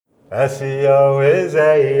SEO is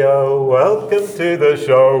AO. Welcome to the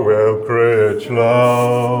show, Will Critchlow.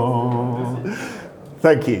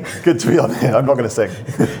 Thank you. Good to be on here. I'm not going to sing.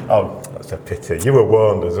 Oh, that's a pity. You were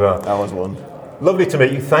warned as well. I was warned. Lovely to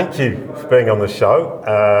meet you. Thank you for being on the show.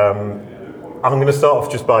 I'm going to start off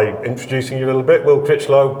just by introducing you a little bit. Will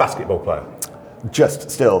Critchlow, basketball player.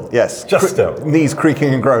 Still, yes. Still. Knees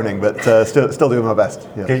creaking and groaning, but still doing my best.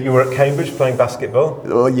 Yeah. You were at Cambridge playing basketball?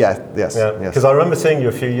 Well, yes. Because I remember seeing you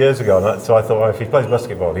a few years ago, so I thought, well, if he plays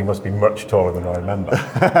basketball, he must be much taller than I remember.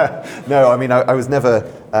 No, I mean, I was never...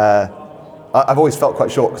 I've always felt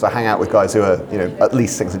quite short because I hang out with guys who are, at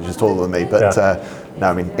least 6 inches taller than me. But no,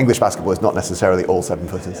 I mean, English basketball is not necessarily all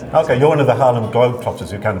 7-footers. Okay, you're one of the Harlem Globetrotters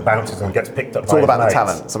who kind of bounces and gets picked up. It's all about the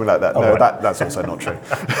talent, something like that. Oh, no, right. that's also not true.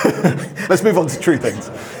 Let's move on to true things.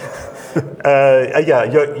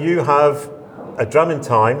 You have a dram in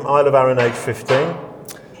time, Isle of Arran, age 15.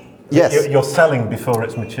 Yes. You're selling before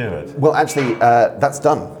it's matured. Well, actually, that's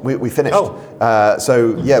done. We finished. Oh.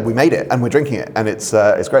 We made it and we're drinking it, and it's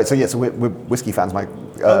great. So we're whiskey fans. My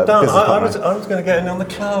Damn, business I partner. was going to get in on the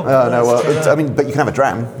club. Oh no, well, but you can have a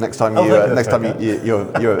dram next time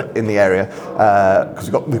you're in the area because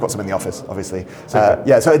we've got some in the office, obviously.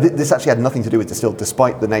 This actually had nothing to do with distilled,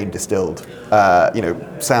 despite the name distilled.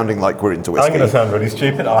 Sounding like we're into whiskey. I'm going to sound really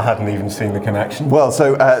stupid. I hadn't even seen the connection. Well,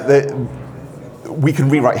 we can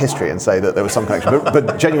rewrite history and say that there was some connection,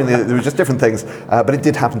 but genuinely there were just different things. But it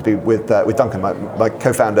did happen to be with Duncan, my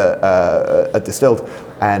co-founder at Distilled,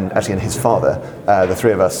 and actually and his father. The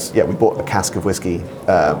three of us, we bought a cask of whiskey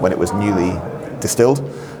when it was newly distilled,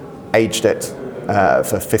 aged it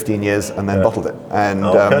for 15 years, and then bottled it. And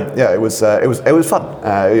it was fun.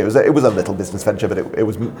 It was a little business venture, but it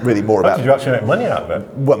was really more about. Did you actually make money out of it?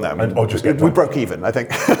 Well, no, or just we broke even, I think.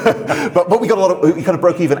 but we got we kind of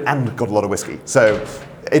broke even and got a lot of whiskey, so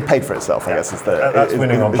it paid for itself. I guess that's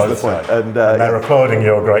winning on both sides. And they're applauding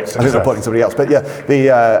your great success. I think they're applauding somebody else, but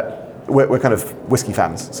we're kind of whiskey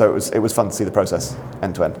fans, so it was fun to see the process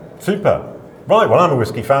end to end. Super. Right, well, I'm a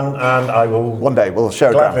whiskey fan, and I will one day we'll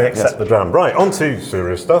share gladly a dram. accept the dram. Right, on to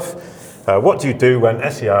serious stuff. What do you do when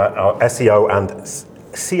SEO and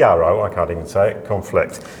CRO, I can't even say it,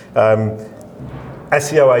 conflict?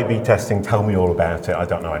 SEO A/B testing. Tell me all about it. I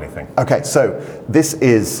don't know anything. Okay, so this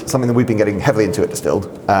is something that we've been getting heavily into at Distilled.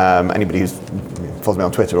 Anybody who follows me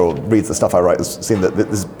on Twitter or reads the stuff I write has seen that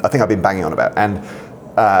this. I think I've been banging on about, and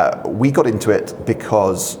we got into it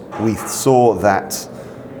because we saw that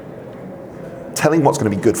telling what's going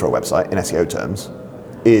to be good for a website in SEO terms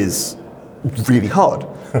is really hard,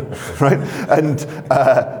 right? And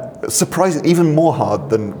surprisingly, even more hard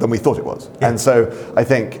than we thought it was. Yeah. And so I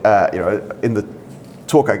think, in the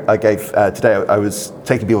talk I gave today, I was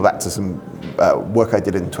taking people back to some work I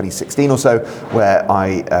did in 2016 or so, where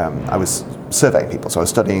I was surveying people. So I was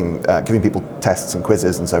studying, giving people tests and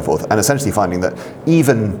quizzes and so forth, and essentially finding that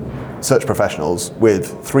even search professionals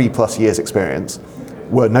with 3+ years experience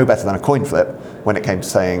were no better than a coin flip when it came to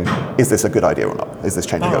saying, is this a good idea or not? Is this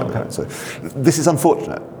changing? Okay. So this is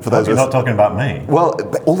unfortunate for those of us. You're not talking about me. Well,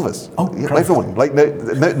 all of us. Everyone. Like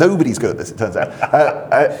nobody's good at this, it turns out,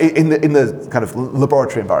 in the kind of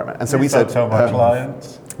laboratory environment. And so we said, tell my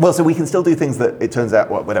clients. Well, so we can still do things that it turns out,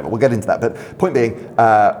 well, whatever. We'll get into that. But point being,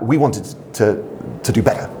 we wanted to do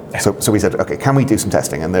better. Yeah. So we said, okay, can we do some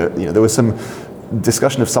testing? And there was some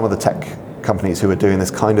discussion of some of the tech companies who are doing this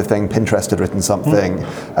kind of thing. Pinterest had written something.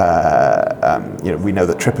 We know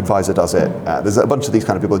that TripAdvisor does it. There's a bunch of these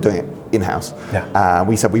kind of people who are doing it in-house. Yeah.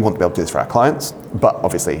 We said we want to be able to do this for our clients, but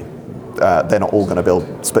obviously they're not all going to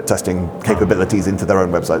build split testing capabilities into their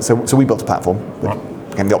own website. So we built a platform, which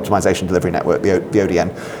became the Optimization Delivery Network, the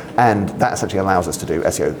ODN, and that essentially allows us to do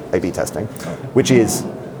SEO A/B testing, which is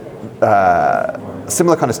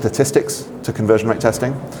similar kind of statistics to conversion rate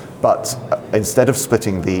testing, but instead of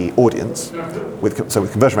splitting the audience, with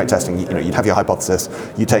conversion rate testing, you'd have your hypothesis,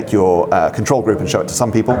 you take your control group and show it to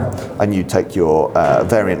some people, and you take your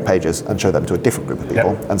variant pages and show them to a different group of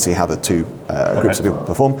people, and see how the two groups of people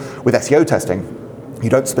perform. With SEO testing, you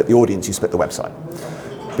don't split the audience, you split the website,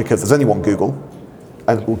 because there's only one Google,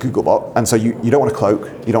 or Googlebot, and so you don't want to cloak,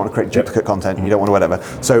 you don't want to create duplicate content, you don't want to whatever.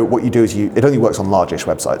 So what you do is it only works on large-ish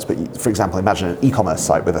websites, but for example, imagine an e-commerce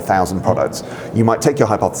site with 1,000 products. You might take your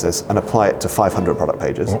hypothesis and apply it to 500 product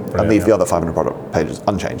pages and leave the other 500 product pages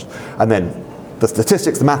unchanged. And then the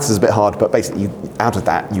statistics, the maths is a bit hard, but basically out of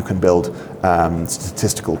that you can build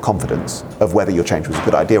statistical confidence of whether your change was a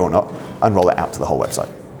good idea or not, and roll it out to the whole website.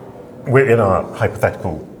 We're in our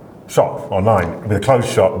hypothetical shop online, with a closed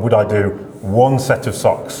shop. Would I do one set of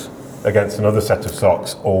socks against another set of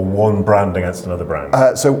socks, or one brand against another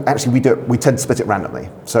brand? So actually, we tend to split it randomly.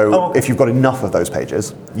 So Oh, okay. if you've got enough of those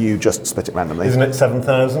pages, you just split it randomly. Isn't it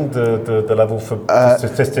 7,000 the level for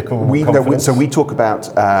statistical confidence? So we talk about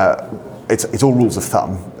it's all rules of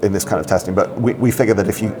thumb in this kind of testing, but we figure that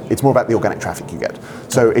it's more about the organic traffic you get.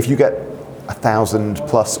 So if you get 1,000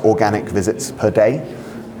 plus organic visits per day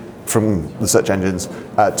from the search engines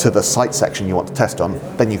to the site section you want to test on,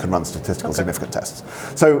 then you can run statistical significant tests.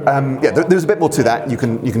 So there's a bit more to that. You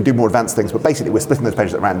can do more advanced things, but basically we're splitting those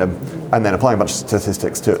pages at random and then applying a bunch of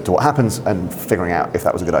statistics to what happens and figuring out if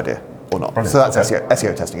that was a good idea or not. Brilliant. So that's Okay.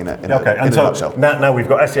 SEO testing in a And nutshell. so now we've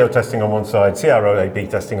got SEO testing on one side, CRO A/B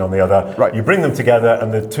testing on the other. Right. You bring them together,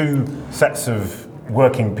 and the two sets of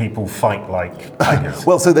working people fight like tigers.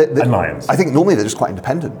 Well, so and lions. I think normally they're just quite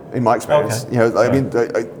independent, in my experience. Okay. You know, I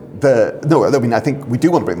mean, I think we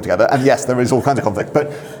do want to bring them together, and yes, there is all kinds of conflict.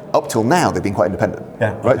 But up till now, they've been quite independent.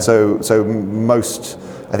 Yeah, Right. okay. So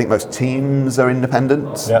I think most teams are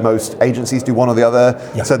independent. Yeah. Most agencies do one or the other.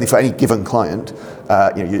 Yeah. Certainly for any given client,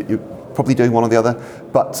 you're probably doing one or the other.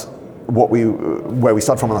 But where we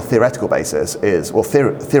start from on a theoretical basis is, well,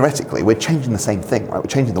 theoretically, we're changing the same thing, right? We're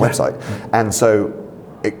changing the website, and so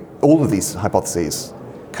all of these hypotheses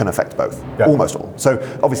can affect both, almost all. So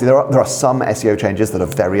obviously there are some SEO changes that are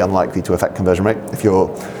very unlikely to affect conversion rate. If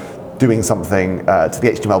you're doing something to the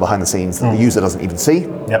HTML behind the scenes that the user doesn't even see,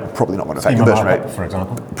 probably not going to affect conversion rate. For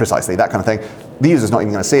example. Precisely, that kind of thing. The user's not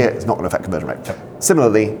even going to see it, it's not going to affect conversion rate.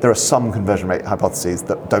 Similarly, there are some conversion rate hypotheses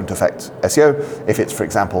that don't affect SEO if it's, for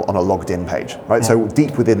example, on a logged in page, right? So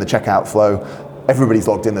deep within the checkout flow, everybody's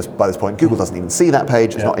logged in by this point. Google doesn't even see that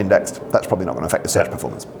page, it's not indexed. That's probably not going to affect the search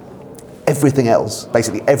performance. Everything else,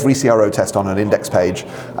 basically every CRO test on an index page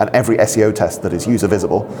and every SEO test that is user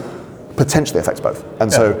visible, potentially affects both.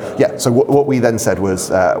 And so what we then said was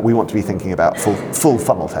we want to be thinking about full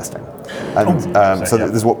funnel testing. And this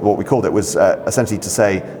is what we called it, was essentially to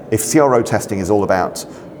say, if CRO testing is all about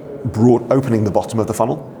opening the bottom of the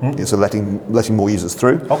funnel, so letting more users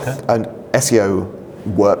through, and SEO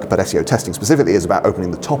work, but SEO testing specifically, is about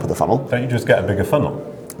opening the top of the funnel. Don't you just get a bigger funnel?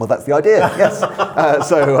 Well, that's the idea, yes.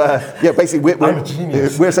 Basically,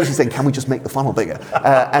 we're essentially saying, can we just make the funnel bigger?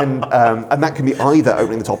 And that can be either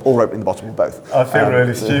opening the top or opening the bottom, or both. I feel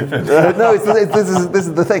really stupid. No, this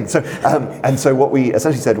is the thing. So what we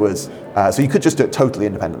essentially said was, so you could just do it totally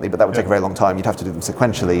independently, but that would take a very long time. You'd have to do them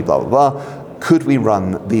sequentially, blah, blah, blah. Could we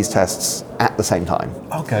run these tests at the same time?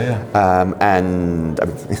 Okay, yeah. And I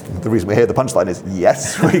mean, the reason we're here, the punchline is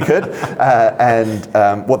yes, we could.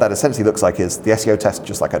 What that essentially looks like is the SEO test,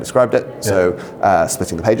 just like I described it, so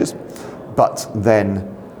splitting the pages. But then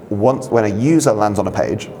when a user lands on a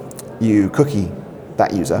page, you cookie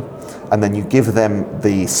that user, and then you give them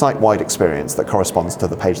the site-wide experience that corresponds to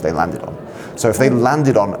the page they landed on. So if they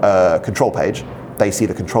landed on a control page, they see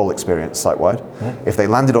the control experience site-wide. If they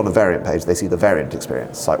landed on a variant page, they see the variant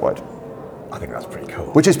experience site-wide. I think that's pretty cool.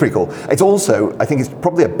 Which is pretty cool. It's also, I think it's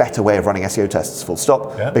probably a better way of running SEO tests full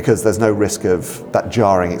stop, because there's no risk of that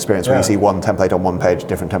jarring experience when you see one template on one page,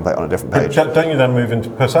 different template on a different page. But don't you then move into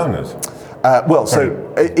personas?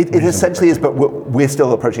 It essentially is, but we're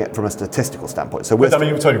still approaching it from a statistical standpoint. So once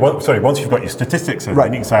you've got your statistics in,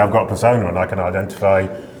 then you can say, I've got a persona and I can identify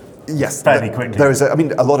fairly quickly. There is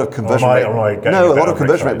a lot of conversion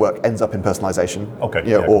rate work ends up in personalization, or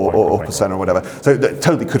persona or whatever. So that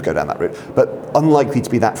totally could go down that route, but unlikely to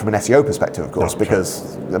be that from an SEO perspective, of course,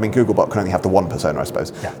 because I mean, Googlebot can only have the one persona, I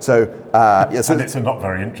suppose. So and it's not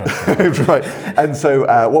very interesting, right? And so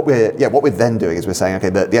what we're then doing is we're saying, okay,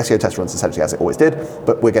 the SEO test runs essentially as it always did,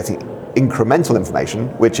 but we're getting incremental information,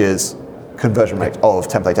 which is conversion rate of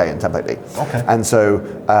template A and template B. And so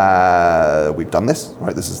we've done this,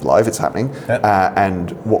 right? This is live, it's happening.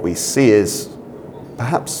 And what we see is,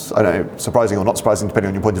 perhaps, I don't know, surprising or not surprising, depending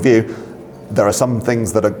on your point of view, there are some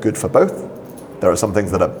things that are good for both. There are some things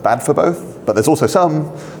that are bad for both, but there's also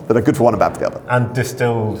some that are good for one and bad for the other. And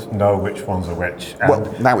distilled know which ones are which. And well,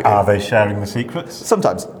 now we do. Are they sharing the secrets?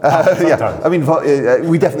 Sometimes. Yeah. I mean,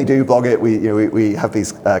 we definitely do blog it. We have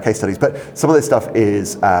these case studies, but some of this stuff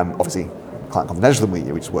is obviously client confidential, and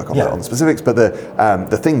we just work on the specifics. But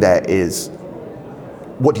the thing there is,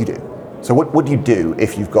 what do you do? So what do you do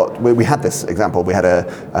if you've got? We had this example. We had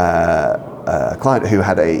a client who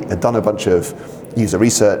had done a bunch of user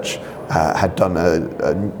research, had done a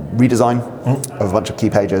redesign of a bunch of key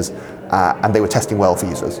pages, and they were testing well for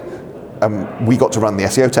users. We got to run the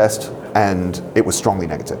SEO test, and it was strongly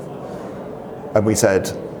negative. And we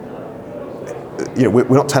said, we're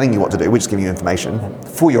not telling you what to do, we're just giving you information.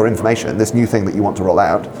 For your information, this new thing that you want to roll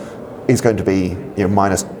out is going to be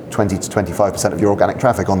minus 20 to 25% of your organic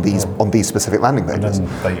traffic on these specific landing pages. And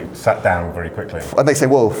then they sat down very quickly. And they say,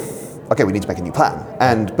 well, okay, we need to make a new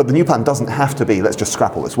plan. But the new plan doesn't have to be, let's just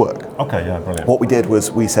scrap all this work. Okay, yeah, brilliant. What we did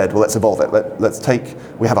was we said, well, let's evolve it.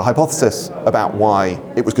 We have a hypothesis about why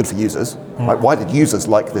it was good for users. Right? Why did users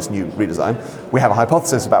like this new redesign? We have a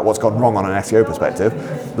hypothesis about what's gone wrong on an SEO perspective.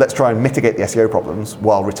 Let's try and mitigate the SEO problems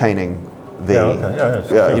while retaining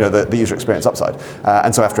the user experience upside.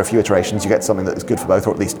 And so after a few iterations, you get something that is good for both,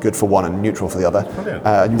 or at least good for one and neutral for the other.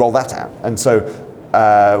 And you roll that out. And so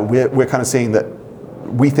we're kind of seeing that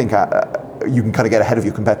we think you can kind of get ahead of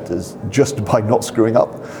your competitors just by not screwing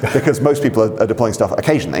up, because most people are deploying stuff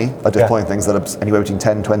occasionally, are deploying things that are anywhere between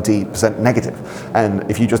 10, 20% negative. And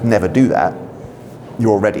if you just never do that,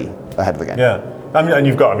 you're already ahead of the game. Yeah. And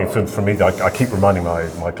you've got, for me, I keep reminding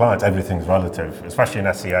my clients, everything's relative, especially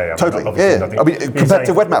in SEA. Totally,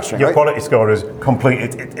 competitive web mastering, your right? quality score is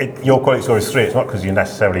complete, your quality score is 3, it's not because you're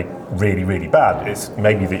necessarily really, really bad, it's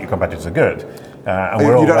maybe that your competitors are good. And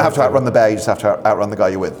you don't have to outrun the bear, you just have to outrun the guy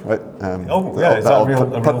you're with, right? It's a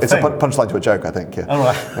real it's thing. a punchline to a joke, I think, yeah. Oh,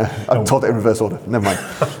 right. I've told it in reverse order, never mind.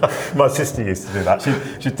 My sister used to do that.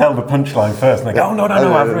 She'd tell the punchline first, and they go, oh, no,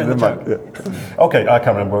 I've written the joke. Yeah. Okay, I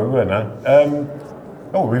can't remember where we were now.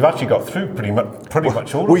 We've actually got through pretty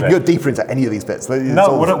much all of it. We can go deeper into any of these bits. What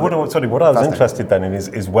I was interested then in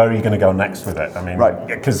is where are you going to go next with it? I mean,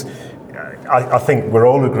 because I think we're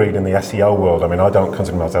all agreed in the SEO world. I mean, I don't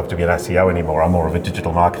consider myself to be an SEO anymore. I'm more of a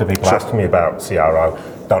digital marketer. People ask me about CRO,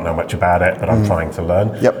 don't know much about it, but I'm trying to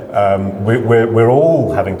learn. Yep. We're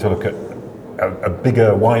all having to look at a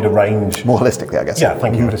bigger, wider range. More holistically, I guess. Yeah,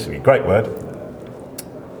 thank you. Holistically. Great word.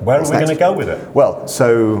 Where are we going to go with it? Well,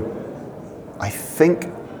 so I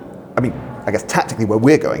guess tactically where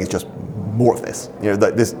we're going is just more of this.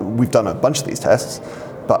 We've done a bunch of these tests,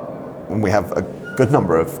 but we have a good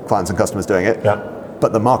number of clients and customers doing it. Yeah.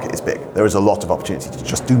 But the market is big. There is a lot of opportunity to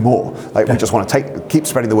just do more. We just want to keep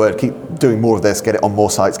spreading the word, keep doing more of this, get it on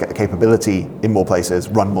more sites, get the capability in more places,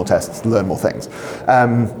 run more tests, learn more things.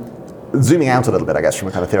 Zooming out a little bit, I guess, from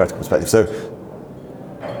a kind of theoretical perspective. So,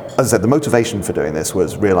 as I said, the motivation for doing this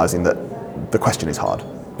was realizing that the question is hard.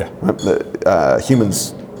 Yeah. That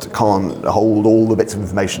humans can't hold all the bits of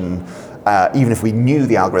information. Even if we knew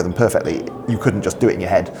the algorithm perfectly, you couldn't just do it in your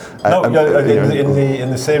head. In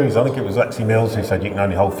the series, I think it was Lexi Mills who said you can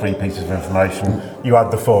only hold 3 pieces of information. You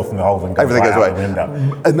add the 4th, and the whole thing goes everything goes away. Out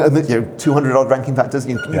the window. And 200 odd ranking factors.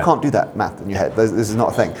 You can't do that math in your head. This is not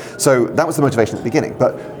a thing. So that was the motivation at the beginning.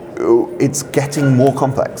 But it's getting more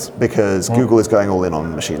complex because Google is going all in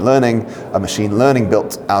on machine learning. A machine learning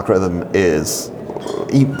built algorithm is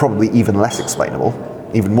probably even less explainable,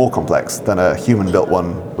 even more complex than a human-built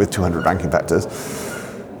one with 200 ranking factors.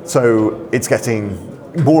 So it's getting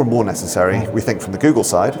more and more necessary, we think, from the Google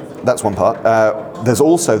side. That's one part. There's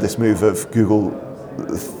also this move of Google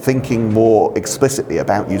thinking more explicitly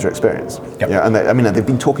about user experience. Yep. And they've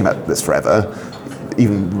been talking about this forever.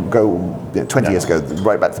 Even 20 years ago,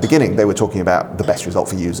 right back to the beginning, they were talking about the best result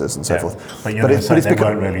for users and so forth. But it's they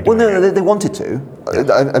weren't really doing it. They wanted to.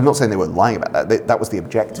 Yeah. I'm not saying they weren't lying about that. That was the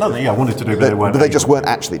objective. No, I wanted to do, but they weren't. But they just weren't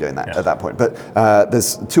actually doing that at that point. But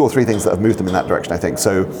there's 2 or 3 things that have moved them in that direction, I think.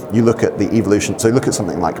 So you look at the evolution. So you look at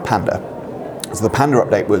something like Panda. So the Panda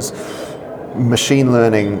update was machine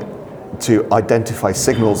learning to identify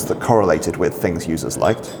signals that correlated with things users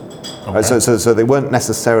liked. Okay. So they weren't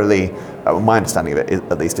necessarily, my understanding of it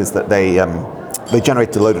at least, is that they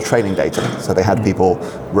generated a load of training data. So they had people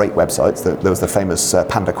rate websites. There was the famous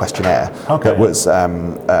Panda questionnaire that was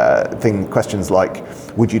questions like,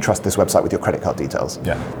 would you trust this website with your credit card details?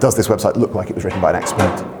 Yeah. Does this website look like it was written by an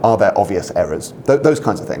expert? Are there obvious errors? Those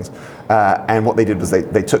kinds of things. And what they did was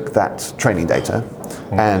they took that training data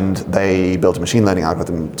and they built a machine learning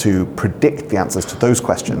algorithm to predict the answers to those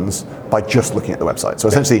questions by just looking at the website. So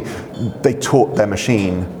essentially, they taught their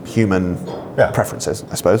machine human preferences,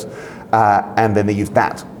 I suppose, and then they used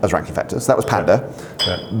that as ranking factors. That was Panda.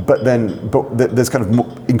 But there's kind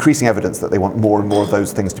of increasing evidence that they want more and more of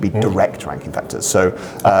those things to be direct ranking factors. So,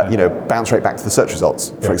 bounce rate back to the search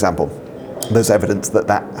results, for example. There's evidence that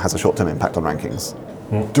has a short-term impact on rankings.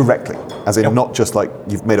 Directly, as in not just like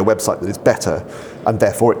you've made a website that is better and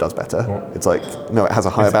therefore it does better. It's like, no, it has a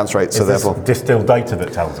higher bounce rate, so therefore... distilled data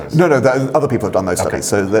that tells us? No, other people have done those studies.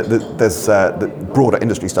 So there's broader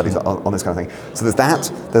industry studies on this kind of thing. So there's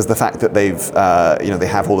that. There's the fact that they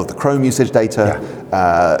have all of the Chrome usage data,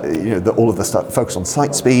 all of the stuff, focus on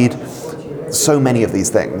site speed. So many of these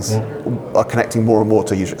things are connecting more and more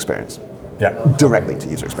to user experience. Directly to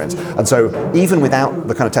user experience. And so even without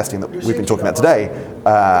the kind of testing that we've been talking about today,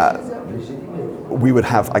 we would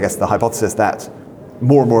have, I guess, the hypothesis that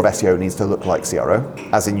more and more of SEO needs to look like CRO,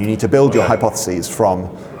 as in you need to build your hypotheses from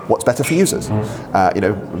what's better for users. We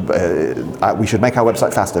should make our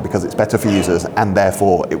website faster because it's better for users and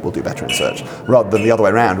therefore it will do better in search, rather than the other way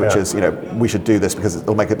around, which is, we should do this because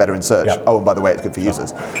it'll make it better in search. Oh, and by the way, it's good for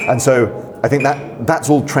users. And so I think that's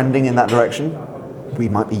all trending in that direction. We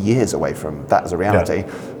might be years away from that as a reality,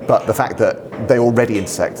 but the fact that they already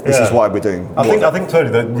intersect, this is why we're doing more. I think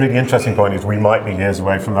totally the really interesting point is we might be years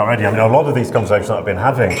away from that already. I mean, a lot of these conversations that I've been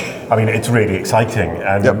having, I mean, it's really exciting,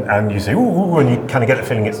 and you say, ooh, and you kind of get the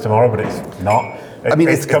feeling it's tomorrow, but it's not.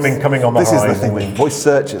 It's coming on the horizon. This is the thing with voice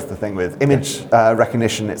search, it's the thing with image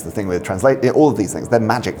recognition, it's the thing with translate, all of these things. They're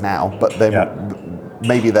magic now, but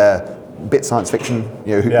maybe they're a bit science fiction,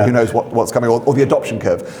 who knows what's coming, or the adoption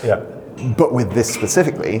curve. But with this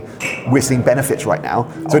specifically, we're seeing benefits right now.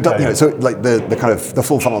 So, so like the kind of the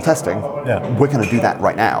full funnel testing, we're going to do that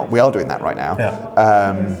right now. We are doing that right now.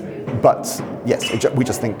 But yes, we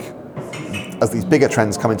just think as these bigger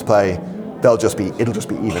trends come into play, it'll just be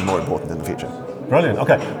even more important in the future. Brilliant.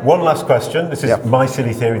 Okay, one last question. This is my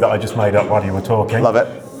silly theory that I just made up while you were talking. Love it.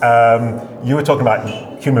 You were talking about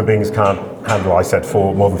human beings can't handle, I said,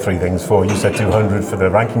 more than 3 things. You said 200 for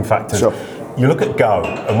the ranking factors. Sure. You look at Go,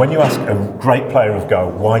 and when you ask a great player of Go,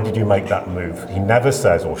 why did you make that move? He never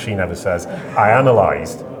says, or she never says, I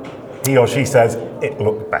analysed. He or she says, it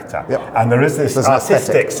looked better. And there is this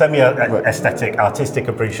artistic, semi-aesthetic, artistic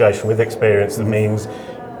appreciation with experience that means,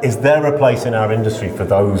 is there a place in our industry for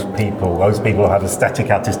those people who have aesthetic,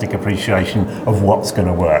 artistic appreciation of what's going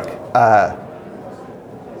to work?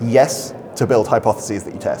 Yes, to build hypotheses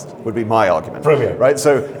that you test would be my argument. Brilliant. Right?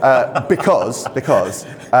 So, because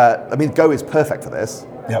I mean, Go is perfect for this.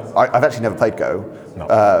 I've actually never played Go. No.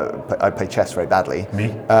 I play chess very badly.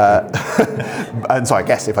 Me? And so I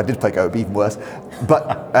guess if I did play Go, it'd be even worse.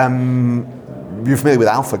 But you're familiar with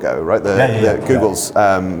AlphaGo, right? Google's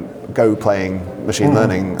Go playing machine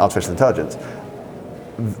learning, artificial intelligence.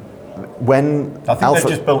 I think they've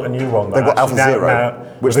just built a new one. They've got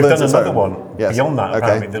AlphaZero, which they've learns done its another own. one beyond that,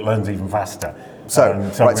 apparently, that learns even faster. So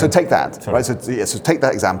take that. Right, so take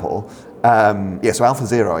that example. So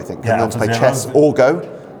AlphaZero, I think, can learn to play chess or Go.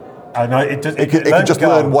 I know it can just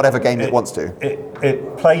learn whatever game it wants to.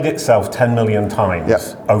 It played itself 10 million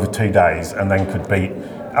times over 2 days, and then could beat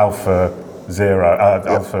AlphaGo, the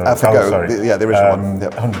original one,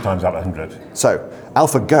 100 times out of 100. So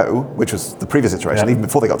AlphaGo, which was the previous iteration, even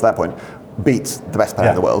before they got to that point, beat the best player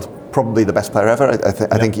in the world, probably the best player ever.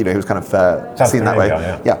 I think he was kind of seen that way.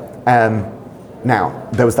 Now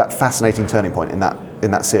there was that fascinating turning point in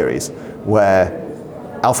that series where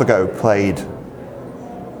AlphaGo played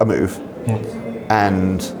a move,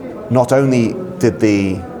 and not only did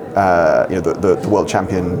the world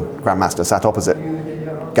champion grandmaster sat opposite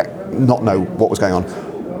not know what was going on,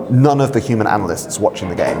 none of the human analysts watching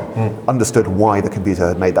the game understood why the computer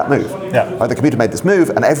had made that move. The computer made this move,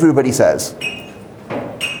 and everybody says,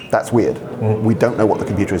 that's weird. We don't know what the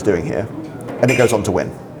computer is doing here. And it goes on to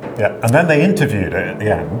win. And then they interviewed it at the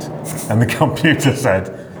end, and the computer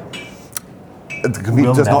said, the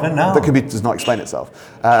computer does not explain itself.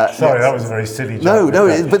 Sorry, that was a very silly joke.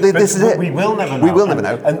 But this is it. We will never know. We will never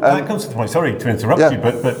know. And that comes to the point, sorry to interrupt you,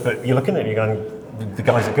 but you're looking at it and you're going, the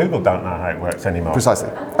guys at Google don't know how it works anymore.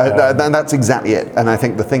 Precisely. And that's exactly it. And I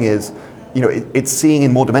think the thing is, it's seeing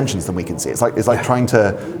in more dimensions than we can see. It's like trying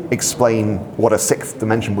to explain what a 6th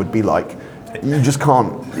dimension would be like. You just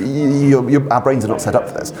can't. Our brains are not set up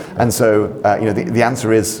for this. And so, the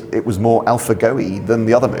answer is it was more AlphaGo-y than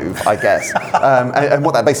the other move, I guess. And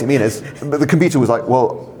what that basically means is the computer was like,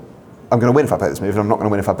 well, I'm going to win if I play this move, and I'm not going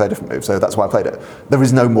to win if I play a different move. So that's why I played it. There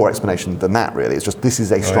is no more explanation than that, really. It's just this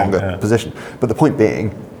is a stronger position. But the point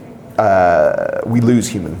being, we lose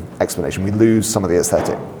human explanation. We lose some of the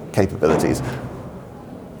aesthetic capabilities.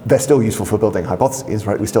 They're still useful for building hypotheses,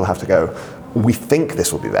 right? We still have to go, we think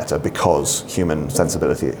this will be better because human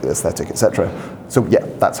sensibility, aesthetic, etc. So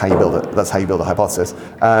that's how you build it. That's how you build a hypothesis.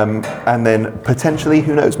 And then potentially,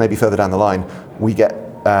 who knows, maybe further down the line, we get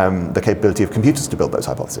the capability of computers to build those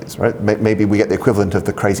hypotheses, right? Maybe we get the equivalent of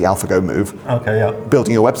the crazy AlphaGo move,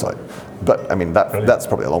 building your website. But I mean, that's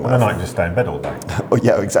probably a long way. They might just stay in bed all day.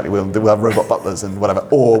 Exactly. We'll have robot butlers and whatever,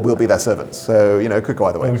 or we'll be their servants. So it could go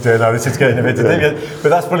either way. Oh dear, no, this is getting a bit but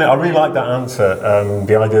that's brilliant. I really like that answer.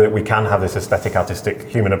 The idea that we can have this aesthetic, artistic,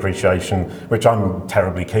 human appreciation, which I'm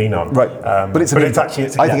terribly keen on. Right. But it's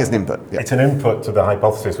actually. I think it's an input. Yeah. It's an input to the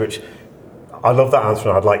hypothesis, which. I love that answer,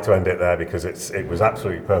 and I'd like to end it there because it was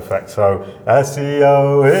absolutely perfect. So,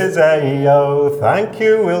 SEO is AEO. Thank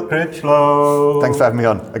you, Will Critchlow. Thanks for having me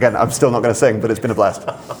on. Again, I'm still not going to sing, but it's been a blast.